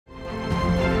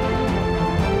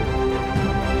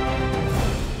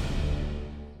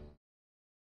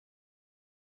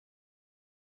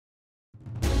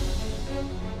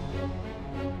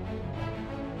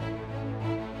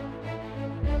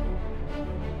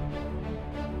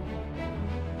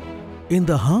In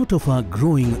the heart of our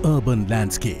growing urban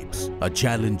landscapes, a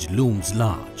challenge looms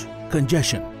large: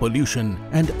 congestion, pollution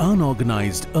and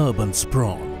unorganized urban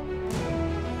sprawl.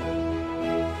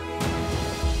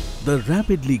 The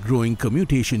rapidly growing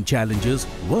commutation challenges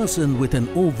worsen with an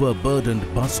overburdened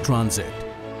bus transit,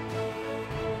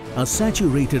 a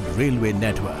saturated railway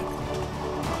network,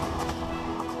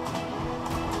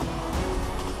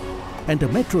 and a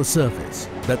metro service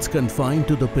that's confined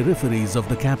to the peripheries of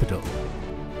the capital.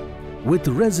 With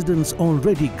residents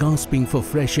already gasping for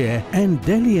fresh air and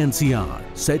Delhi NCR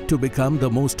set to become the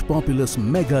most populous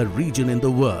mega region in the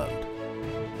world,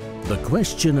 the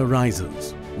question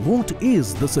arises: what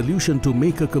is the solution to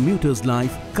make a commuter's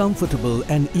life comfortable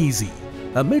and easy?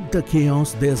 Amid the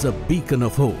chaos, there's a beacon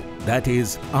of hope, that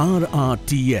is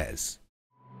RRTS.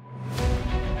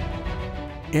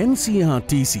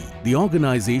 NCRTC, the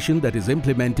organization that is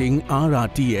implementing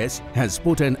RRTS, has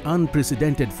put an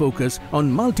unprecedented focus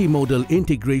on multimodal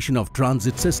integration of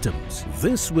transit systems.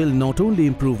 This will not only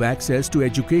improve access to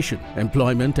education,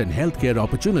 employment and healthcare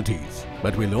opportunities,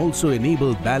 but will also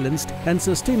enable balanced and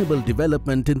sustainable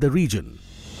development in the region.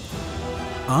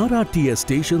 RRTS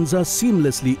stations are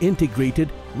seamlessly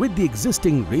integrated with the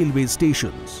existing railway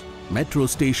stations, metro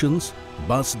stations,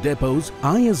 bus depots,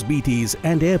 ISBTs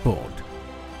and airport.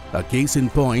 A case in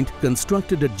point,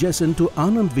 constructed adjacent to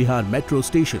Anand Vihar metro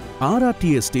station,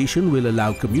 RRTS station will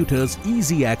allow commuters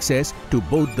easy access to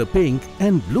both the pink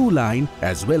and blue line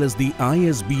as well as the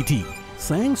ISBT.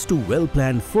 Thanks to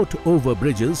well-planned foot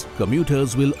overbridges,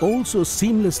 commuters will also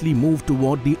seamlessly move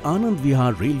toward the Anand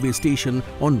Vihar railway station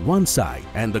on one side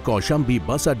and the Kaushambi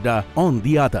bus adda on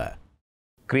the other.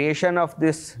 Creation of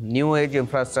this new age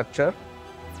infrastructure,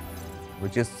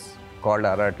 which is called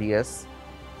RRTS,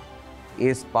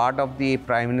 is part of the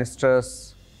Prime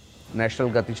Minister's National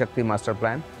Gati Shakti Master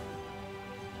Plan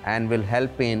and will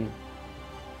help in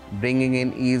bringing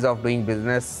in ease of doing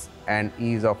business and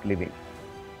ease of living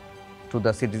to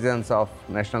the citizens of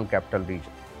National Capital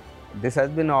Region. This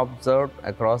has been observed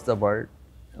across the world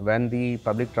when the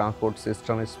public transport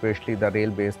system, especially the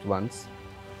rail-based ones,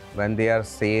 when they are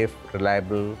safe,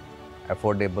 reliable,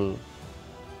 affordable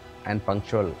and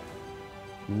punctual,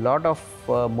 lot of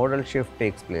modal shift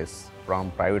takes place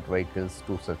from private vehicles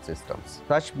to such systems.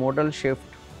 Such modal shift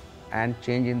and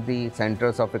change in the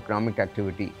centers of economic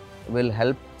activity will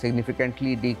help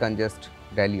significantly decongest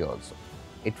Delhi also.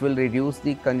 It will reduce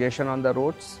the congestion on the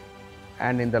roads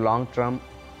and in the long term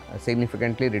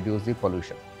significantly reduce the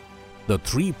pollution. The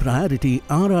three priority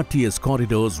RRTS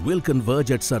corridors will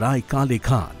converge at Sarai Kale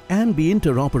Khan and be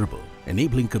interoperable,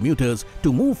 enabling commuters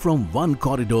to move from one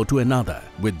corridor to another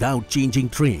without changing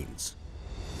trains.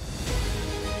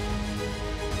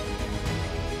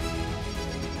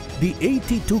 The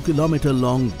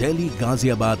 82-kilometer-long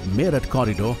Delhi-Ghaziabad-Meerut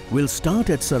corridor will start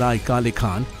at Sarai Kale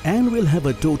Khan and will have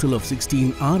a total of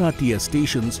 16 RRTS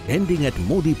stations ending at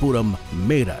Modipuram,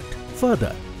 Meerut.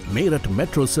 Further, Meerut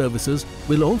metro services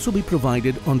will also be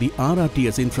provided on the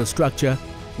RRTS infrastructure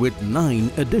with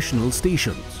 9 additional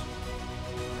stations.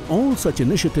 All such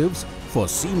initiatives for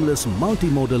seamless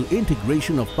multimodal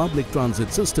integration of public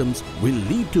transit systems will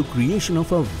lead to creation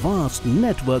of a vast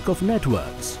network of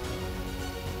networks.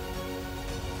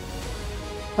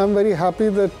 I'm very happy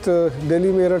that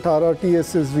Delhi-Meerut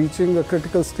RRTS is reaching a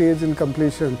critical stage in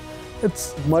completion.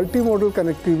 Its multimodal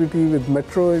connectivity with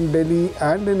metro in Delhi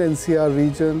and in NCR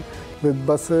region, with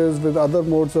buses, with other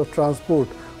modes of transport,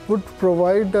 would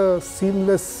provide a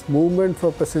seamless movement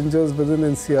for passengers within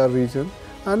NCR region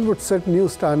and would set new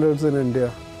standards in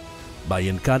India. By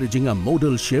encouraging a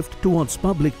modal shift towards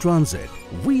public transit,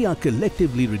 we are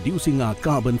collectively reducing our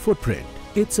carbon footprint.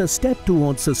 It's a step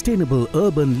towards sustainable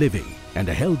urban living and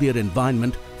a healthier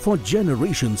environment for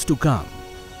generations to come.